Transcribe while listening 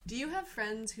you have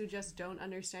friends who just don't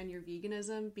understand your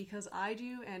veganism? Because I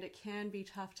do, and it can be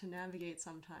tough to navigate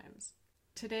sometimes.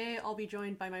 Today, I'll be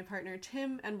joined by my partner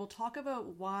Tim, and we'll talk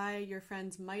about why your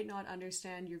friends might not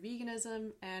understand your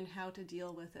veganism and how to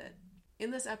deal with it. In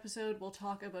this episode, we'll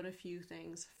talk about a few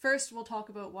things. First, we'll talk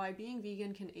about why being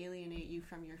vegan can alienate you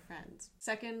from your friends.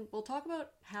 Second, we'll talk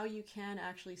about how you can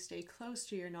actually stay close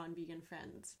to your non-vegan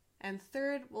friends. And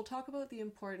third, we'll talk about the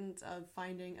importance of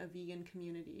finding a vegan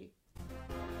community.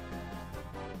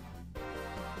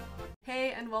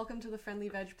 Hey, and welcome to the Friendly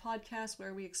Veg podcast,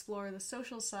 where we explore the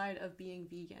social side of being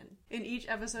vegan. In each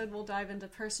episode, we'll dive into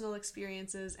personal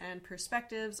experiences and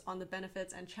perspectives on the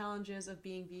benefits and challenges of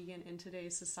being vegan in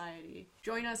today's society.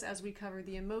 Join us as we cover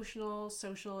the emotional,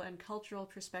 social, and cultural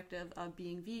perspective of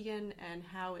being vegan and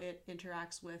how it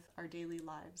interacts with our daily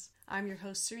lives. I'm your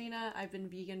host, Serena. I've been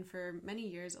vegan for many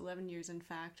years, 11 years in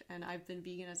fact, and I've been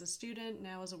vegan as a student,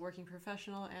 now as a working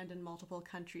professional, and in multiple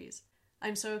countries.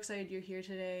 I'm so excited you're here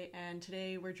today, and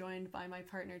today we're joined by my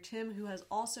partner Tim, who has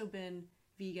also been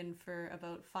vegan for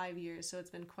about 5 years, so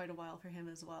it's been quite a while for him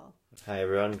as well. Hi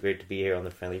everyone, great to be here on the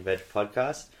Friendly Veg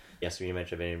podcast. Yes, you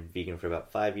mentioned I've been vegan for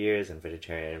about 5 years and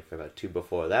vegetarian for about 2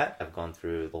 before that. I've gone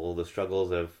through all the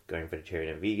struggles of going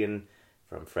vegetarian and vegan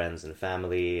from friends and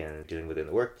family and dealing with it in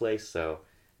the workplace, so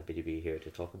happy to be here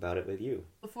to talk about it with you.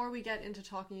 Before we get into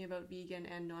talking about vegan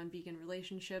and non-vegan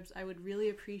relationships, I would really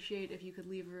appreciate if you could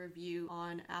leave a review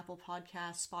on Apple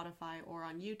Podcasts, Spotify, or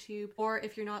on YouTube. Or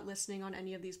if you're not listening on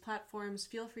any of these platforms,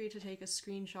 feel free to take a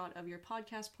screenshot of your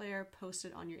podcast player, post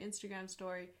it on your Instagram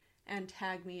story, and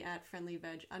tag me at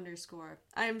friendlyveg_.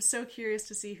 I am so curious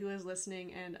to see who is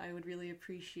listening, and I would really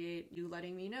appreciate you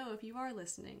letting me know if you are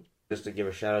listening. Just to give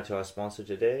a shout out to our sponsor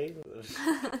today.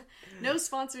 No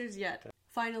sponsors yet.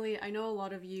 Finally, I know a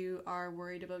lot of you are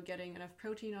worried about getting enough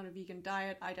protein on a vegan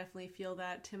diet. I definitely feel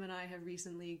that. Tim and I have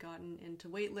recently gotten into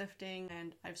weightlifting,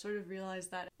 and I've sort of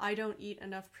realized that I don't eat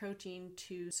enough protein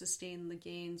to sustain the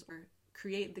gains or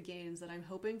create the gains that I'm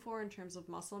hoping for in terms of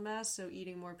muscle mass, so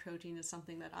eating more protein is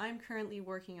something that I'm currently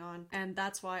working on, and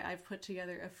that's why I've put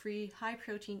together a free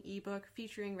high-protein ebook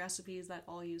featuring recipes that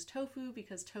all use tofu,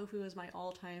 because tofu is my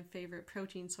all-time favorite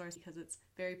protein source because it's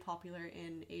very popular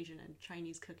in Asian and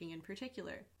Chinese cooking in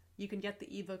particular. You can get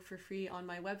the ebook for free on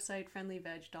my website,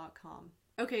 friendlyveg.com.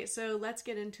 Okay, so let's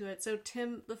get into it. So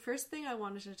Tim, the first thing I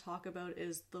wanted to talk about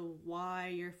is the why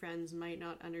your friends might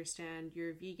not understand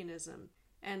your veganism.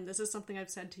 And this is something I've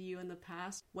said to you in the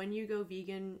past. When you go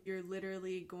vegan, you're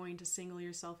literally going to single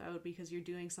yourself out because you're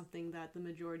doing something that the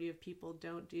majority of people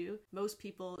don't do. Most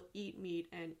people eat meat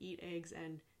and eat eggs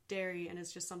and dairy, and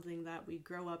it's just something that we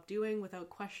grow up doing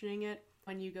without questioning it.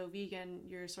 When you go vegan,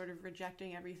 you're sort of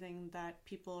rejecting everything that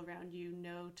people around you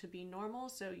know to be normal,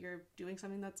 so you're doing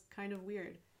something that's kind of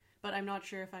weird. But I'm not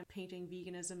sure if I'm painting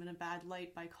veganism in a bad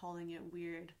light by calling it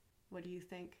weird. What do you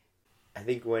think? I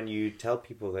think when you tell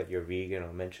people that you're vegan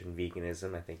or mention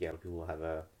veganism, I think people have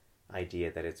a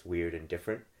idea that it's weird and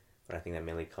different. But I think that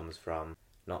mainly comes from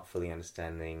not fully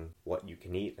understanding what you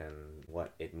can eat and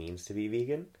what it means to be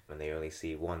vegan. And they only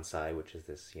see one side, which is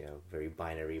this, very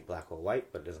binary black or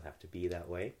white, but it doesn't have to be that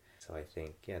way. So I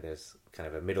think, there's kind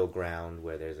of a middle ground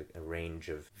where there's a range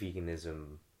of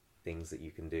veganism things that you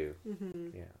can do.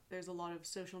 Mm-hmm. Yeah. There's a lot of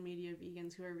social media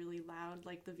vegans who are really loud,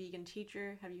 like the vegan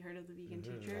teacher. Have you heard of the vegan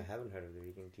teacher? I haven't heard of the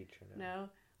vegan teacher, no. No?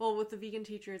 Well, with the vegan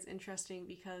teacher, it's interesting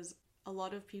because a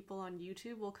lot of people on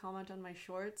YouTube will comment on my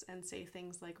shorts and say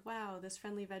things like, wow, this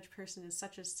Friendly Veg person is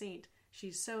such a saint.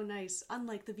 She's so nice,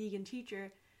 unlike the vegan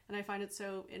teacher. And I find it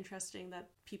so interesting that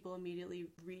people immediately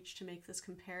reach to make this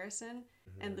comparison.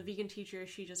 Mm-hmm. And the vegan teacher,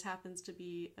 she just happens to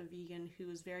be a vegan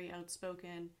who is very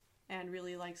outspoken and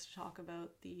really likes to talk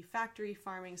about the factory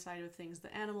farming side of things,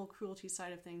 the animal cruelty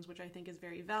side of things, which I think is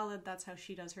very valid. That's how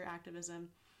she does her activism.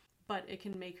 But it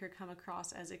can make her come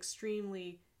across as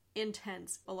extremely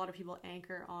intense. A lot of people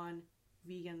anchor on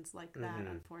vegans like that,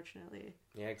 unfortunately.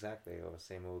 Yeah, exactly. Or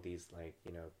same all these,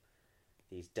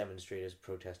 these demonstrators,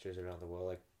 protesters around the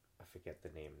world. I forget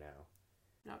the name now.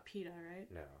 Not PETA, right?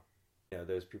 No.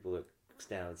 Those people that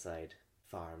stand outside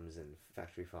farms and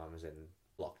factory farms and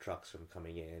block trucks from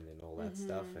coming in and all that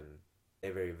stuff, and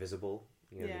they're very visible,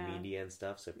 the media and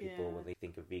stuff, so people, when they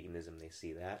think of veganism, they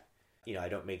see that. I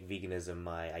don't make veganism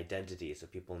my identity, so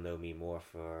people know me more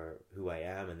for who I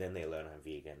am, and then they learn I'm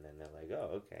vegan, and they're like,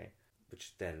 oh, okay.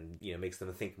 Which then, makes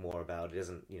them think more about it.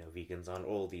 Isn't, vegans aren't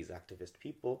all these activist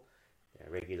people.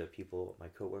 Regular people, my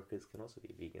coworkers, can also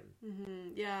be vegan. Mm-hmm.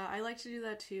 Yeah, I like to do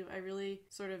that too. I really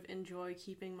sort of enjoy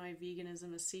keeping my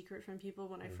veganism a secret from people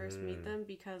when I first meet them,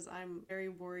 because I'm very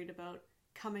worried about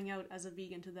coming out as a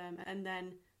vegan to them and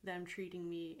then them treating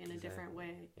me in a different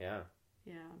way. Yeah.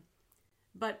 Yeah.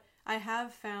 But I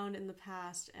have found in the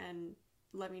past, and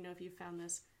let me know if you found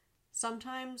this,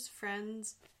 sometimes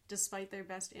friends, despite their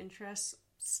best interests,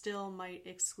 still might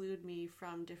exclude me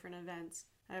from different events.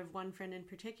 I have one friend in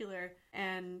particular,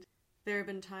 and there have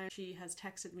been times she has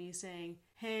texted me saying,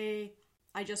 hey,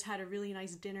 I just had a really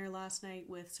nice dinner last night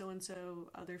with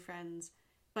so-and-so other friends,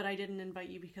 but I didn't invite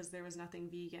you because there was nothing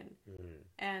vegan.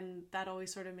 And that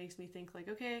always sort of makes me think like,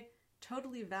 okay,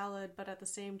 totally valid, but at the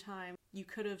same time, you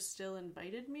could have still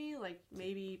invited me. Like,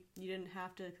 maybe you didn't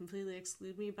have to completely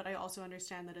exclude me, but I also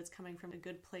understand that it's coming from a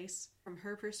good place from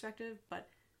her perspective, but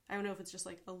I don't know if it's just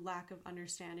like a lack of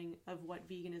understanding of what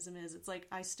veganism is. It's like,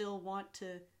 I still want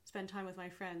to spend time with my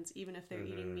friends, even if they're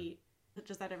eating meat.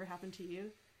 Does that ever happen to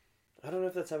you? I don't know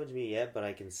if that's happened to me yet, but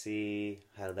I can see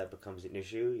how that becomes an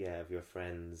issue. Yeah, if your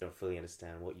friends don't fully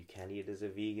understand what you can eat as a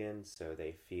vegan, so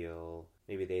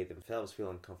maybe they themselves feel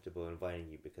uncomfortable inviting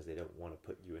you because they don't want to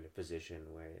put you in a position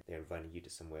where they're inviting you to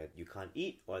somewhere you can't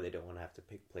eat, or they don't want to have to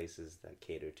pick places that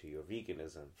cater to your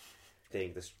veganism. I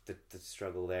think the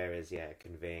struggle there is,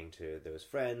 conveying to those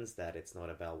friends that it's not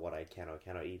about what I can or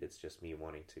cannot eat, it's just me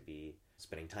wanting to be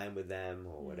spending time with them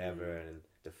or whatever, and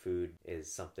the food is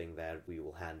something that we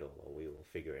will handle or we will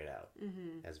figure it out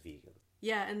as vegan.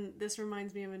 Yeah, and this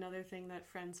reminds me of another thing that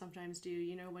friends sometimes do.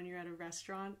 You know, when you're at a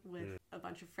restaurant with a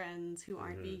bunch of friends who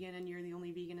aren't vegan and you're the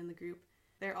only vegan in the group,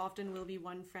 there often will be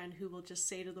one friend who will just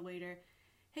say to the waiter,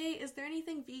 hey, is there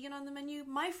anything vegan on the menu?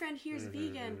 My friend here's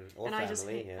vegan. Or and family, I just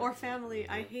or family.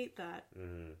 I hate that.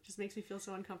 Just makes me feel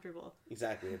so uncomfortable.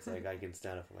 Exactly. It's like I can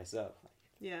stand up for myself.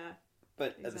 Yeah.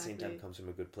 But at the same time, it comes from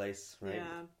a good place, right?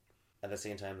 Yeah. At the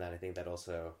same time, that I think that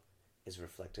also is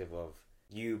reflective of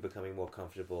you becoming more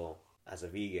comfortable as a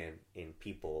vegan in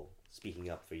people speaking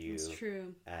up for you. It's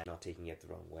true. And not taking it the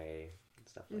wrong way and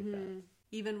stuff like that.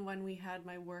 Even when we had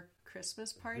my work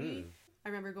Christmas party, I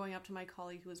remember going up to my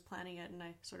colleague who was planning it, and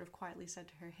I sort of quietly said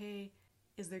to her, hey,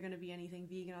 is there going to be anything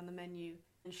vegan on the menu?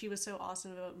 And she was so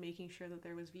awesome about making sure that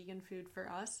there was vegan food for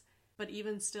us. But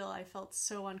even still, I felt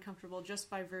so uncomfortable just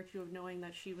by virtue of knowing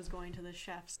that she was going to the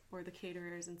chefs or the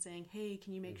caterers and saying, hey,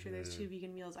 can you make sure there's 2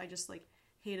 vegan meals? I just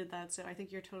hated that. So I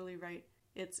think you're totally right.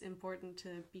 It's important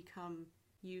to become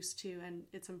used to, and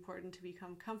it's important to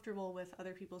become comfortable with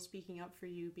other people speaking up for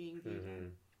you being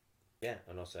vegan. Yeah,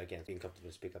 and also, again, being comfortable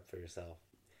to speak up for yourself.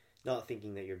 Not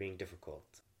thinking that you're being difficult,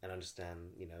 and understand,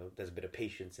 there's a bit of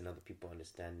patience in other people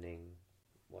understanding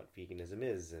what veganism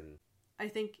is. And I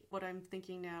think what I'm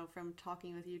thinking now from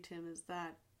talking with you, Tim, is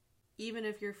that even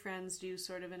if your friends do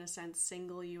sort of, in a sense,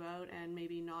 single you out and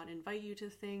maybe not invite you to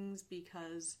things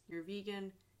because you're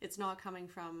vegan, it's not coming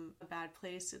from a bad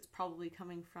place. It's probably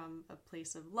coming from a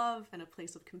place of love and a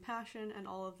place of compassion and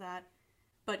all of that.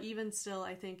 But even still,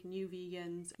 I think new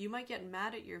vegans, you might get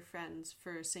mad at your friends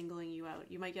for singling you out.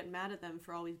 You might get mad at them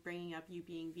for always bringing up you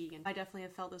being vegan. I definitely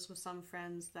have felt this with some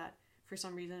friends that for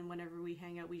some reason, whenever we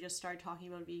hang out, we just start talking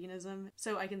about veganism.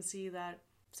 So I can see that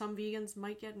some vegans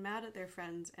might get mad at their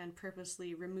friends and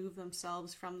purposely remove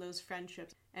themselves from those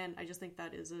friendships. And I just think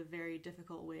that is a very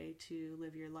difficult way to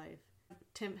live your life.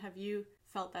 Tim, have you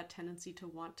felt that tendency to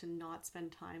want to not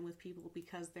spend time with people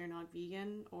because they're not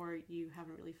vegan, or you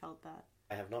haven't really felt that?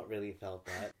 I have not really felt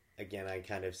that. Again, I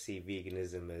kind of see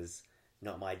veganism as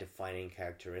not my defining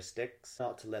characteristics.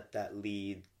 Not to let that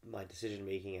lead my decision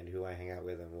making and who I hang out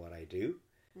with and what I do.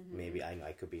 Maybe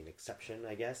I could be an exception,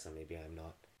 I guess, or maybe I'm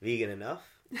not vegan enough,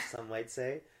 some might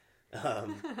say.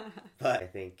 But I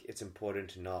think it's important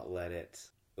to not let it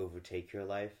overtake your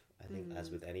life. I think as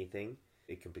with anything,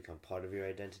 it can become part of your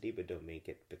identity, but don't make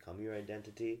it become your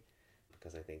identity.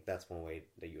 Because I think that's one way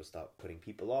that you'll start putting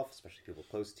people off, especially people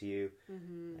close to you.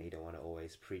 You don't want to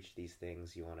always preach these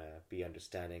things. You want to be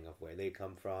understanding of where they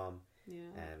come from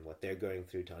and what they're going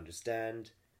through to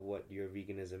understand what your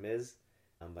veganism is.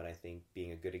 But I think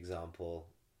being a good example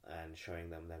and showing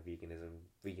them that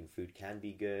vegan food can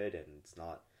be good and it's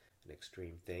not an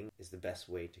extreme thing is the best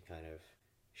way to kind of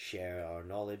share our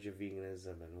knowledge of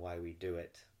veganism and why we do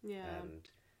it. And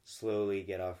slowly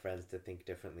get our friends to think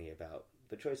differently about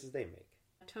the choices they make.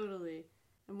 Totally.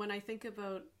 And when I think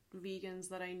about vegans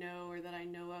that I know or that I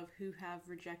know of who have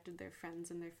rejected their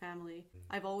friends and their family,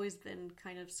 I've always been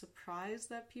kind of surprised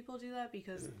that people do that,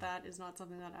 because that is not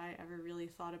something that I ever really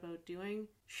thought about doing.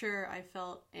 Sure, I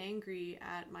felt angry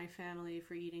at my family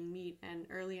for eating meat, and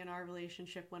early in our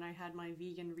relationship when I had my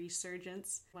vegan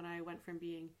resurgence, when I went from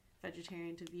being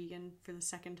vegetarian to vegan for the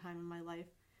second time in my life,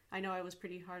 I know I was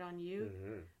pretty hard on you,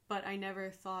 but I never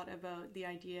thought about the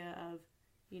idea of,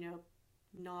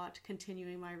 not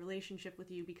continuing my relationship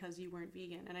with you because you weren't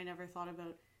vegan. And I never thought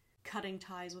about cutting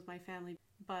ties with my family.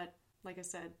 But like I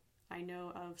said, I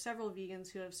know of several vegans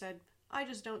who have said, I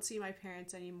just don't see my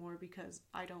parents anymore because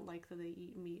I don't like that they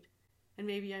eat meat. And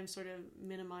maybe I'm sort of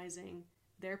minimizing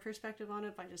their perspective on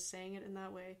it by just saying it in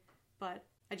that way. But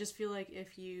I just feel like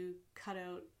if you cut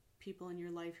out people in your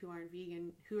life who aren't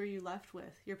vegan, who are you left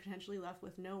with? You're potentially left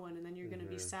with no one, and then you're going to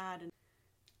be sad, and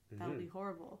that would be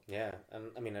horrible. Yeah,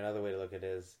 and I mean, another way to look at it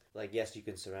is, like, yes, you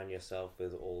can surround yourself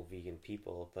with all vegan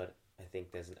people, but I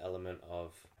think there's an element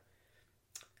of,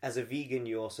 as a vegan,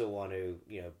 you also want to,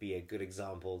 be a good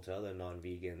example to other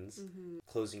non-vegans.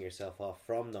 Closing yourself off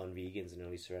from non-vegans and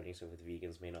only surrounding yourself with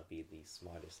vegans may not be the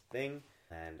smartest thing.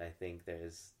 And I think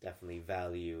there's definitely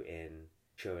value in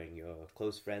showing your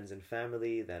close friends and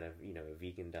family that a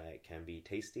vegan diet can be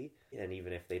tasty. And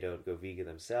even if they don't go vegan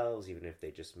themselves, even if they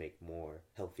just make more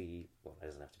healthy, well, it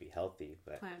doesn't have to be healthy,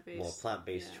 but more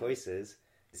plant-based choices,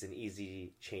 it's an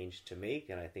easy change to make.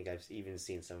 And I think I've even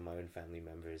seen some of my own family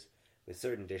members with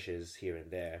certain dishes here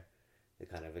and there, they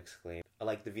kind of exclaim, I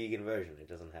like the vegan version, it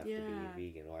doesn't have to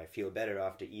be vegan, or I feel better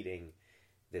after eating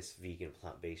this vegan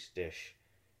plant-based dish,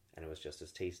 and it was just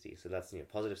as tasty. So that's,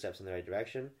 positive steps in the right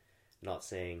direction. Not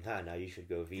saying, now you should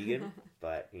go vegan,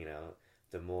 but,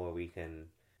 the more we can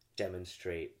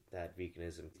demonstrate that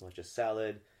veganism is not just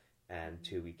salad, and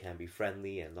two, we can be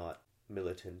friendly and not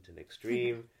militant and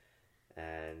extreme,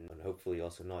 and hopefully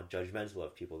also not judgmental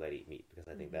of people that eat meat, because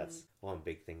I think that's one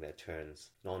big thing that turns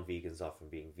non-vegans off from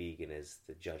being vegan is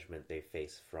the judgment they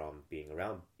face from being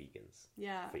around vegans.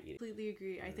 Yeah, for eating. Completely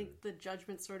agree. I think the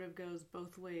judgment sort of goes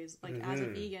both ways. Like, as a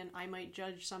vegan, I might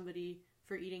judge somebody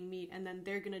for eating meat, and then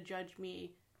they're going to judge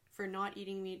me for not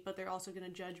eating meat, but they're also going to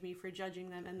judge me for judging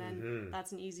them, and then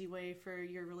that's an easy way for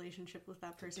your relationship with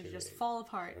that person to just fall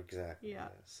apart. Exactly. Yeah.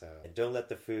 So don't let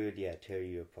the food, tear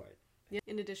you apart. Yeah.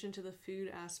 In addition to the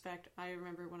food aspect, I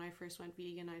remember when I first went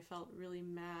vegan, I felt really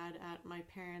mad at my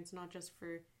parents, not just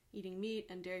for eating meat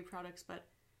and dairy products, but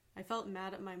I felt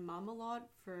mad at my mom a lot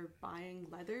for buying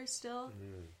leather still.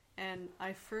 And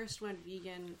I first went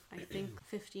vegan, I think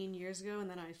 15 years ago, and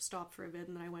then I stopped for a bit,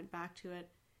 and then I went back to it.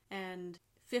 And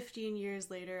 15 years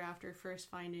later, after first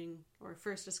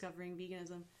discovering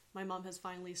veganism, my mom has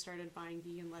finally started buying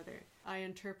vegan leather. I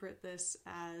interpret this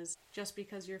as just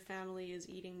because your family is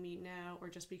eating meat now, or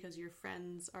just because your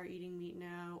friends are eating meat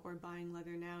now or buying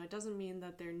leather now, it doesn't mean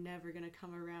that they're never going to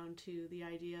come around to the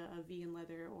idea of vegan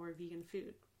leather or vegan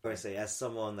food. I say, as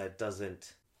someone that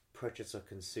doesn't purchase or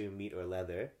consume meat or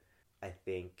leather, I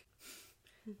think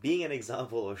being an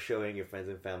example or showing your friends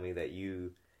and family that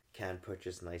you can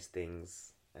purchase nice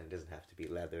things and it doesn't have to be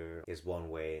leather is one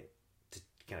way to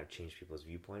kind of change people's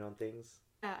viewpoint on things.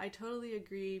 Yeah, I totally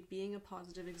agree. Being a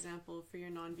positive example for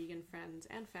your non-vegan friends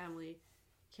and family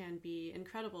can be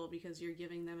incredible because you're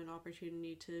giving them an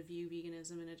opportunity to view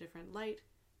veganism in a different light,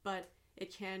 but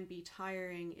it can be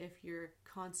tiring if you're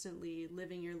constantly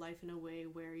living your life in a way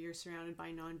where you're surrounded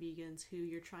by non-vegans who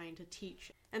you're trying to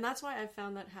teach. And that's why I've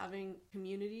found that having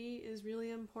community is really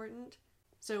important.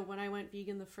 So when I went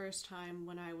vegan the first time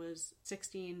when I was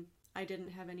 16, I didn't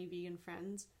have any vegan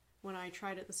friends. When I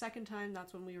tried it the second time,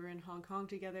 that's when we were in Hong Kong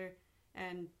together,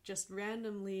 and just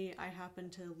randomly I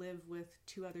happened to live with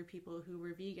 2 other people who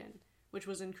were vegan, which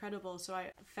was incredible. So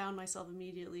I found myself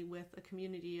immediately with a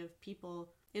community of people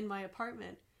in my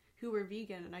apartment who were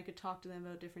vegan, and I could talk to them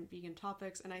about different vegan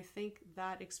topics, and I think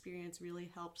that experience really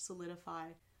helped solidify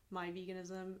my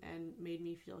veganism and made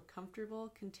me feel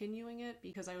comfortable continuing it,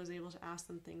 because I was able to ask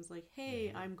them things like,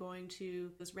 hey, I'm going to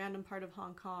this random part of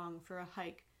Hong Kong for a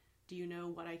hike. Do you know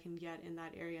what I can get in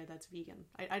that area that's vegan?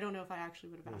 I don't know if I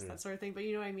actually would have asked that sort of thing, but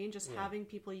you know what I mean? Just having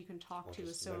people you can talk to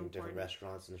is so important. Different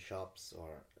restaurants and shops or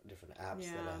different apps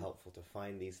that are helpful to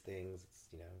find these things. It's,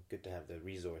 good to have the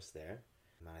resource there.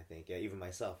 And I think, even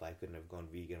myself, I couldn't have gone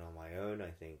vegan on my own. I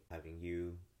think having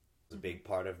you was a big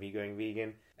part of me going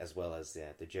vegan, as well as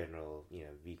the general,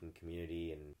 vegan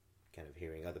community, and kind of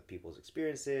hearing other people's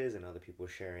experiences and other people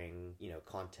sharing,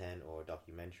 content or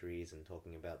documentaries and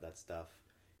talking about that stuff.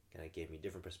 Kind of gave me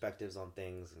different perspectives on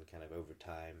things, and kind of over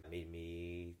time made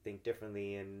me think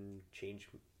differently and change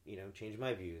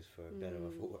my views for better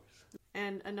or for worse.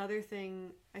 And another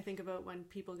thing I think about when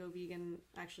people go vegan,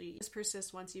 actually, this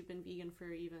persists once you've been vegan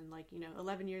for even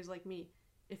 11 years like me.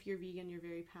 If you're vegan, you're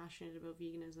very passionate about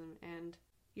veganism, and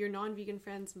your non-vegan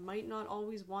friends might not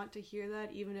always want to hear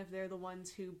that, even if they're the ones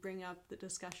who bring up the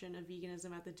discussion of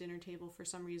veganism at the dinner table for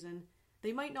some reason.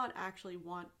 They might not actually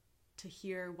want to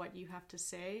hear what you have to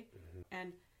say,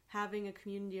 and having a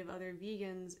community of other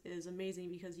vegans is amazing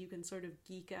because you can sort of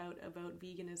geek out about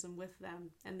veganism with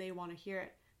them, and they want to hear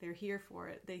it. They're here for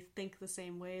it. They think the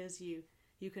same way as you.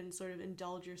 You can sort of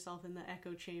indulge yourself in the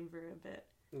echo chamber a bit.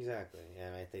 Exactly,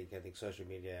 and I think social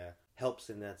media helps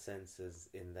in that sense, is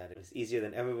in that it's easier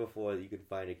than ever before that you can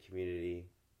find a community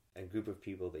and group of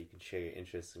people that you can share your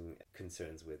interests and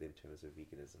concerns with in terms of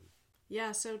veganism.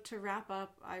 Yeah, so to wrap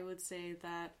up, I would say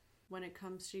that when it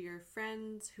comes to your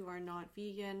friends who are not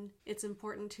vegan, it's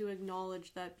important to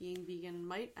acknowledge that being vegan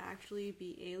might actually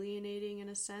be alienating in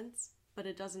a sense, but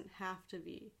it doesn't have to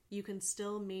be. You can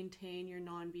still maintain your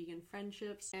non-vegan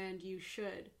friendships, and you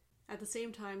should. At the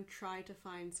same time, try to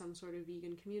find some sort of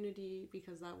vegan community,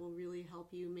 because that will really help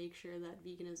you make sure that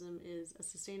veganism is a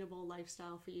sustainable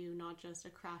lifestyle for you, not just a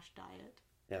crash diet.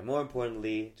 Yeah, more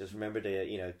importantly, just remember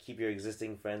to, keep your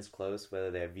existing friends close,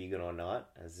 whether they're vegan or not,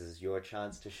 as this is your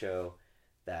chance to show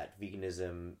that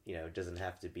veganism, doesn't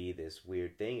have to be this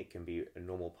weird thing. It can be a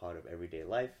normal part of everyday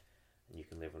life, and you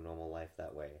can live a normal life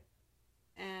that way.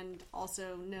 And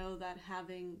also know that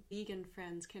having vegan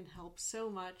friends can help so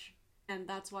much, and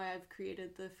that's why I've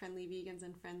created the Friendly Vegans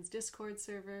and Friends Discord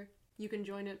server. You can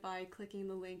join it by clicking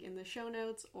the link in the show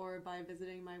notes or by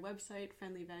visiting my website,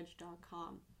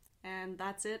 friendlyveg.com. And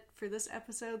that's it for this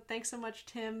episode. Thanks so much,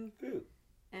 Tim. Ooh.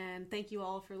 And thank you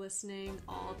all for listening.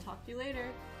 I'll talk to you later.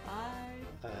 Bye.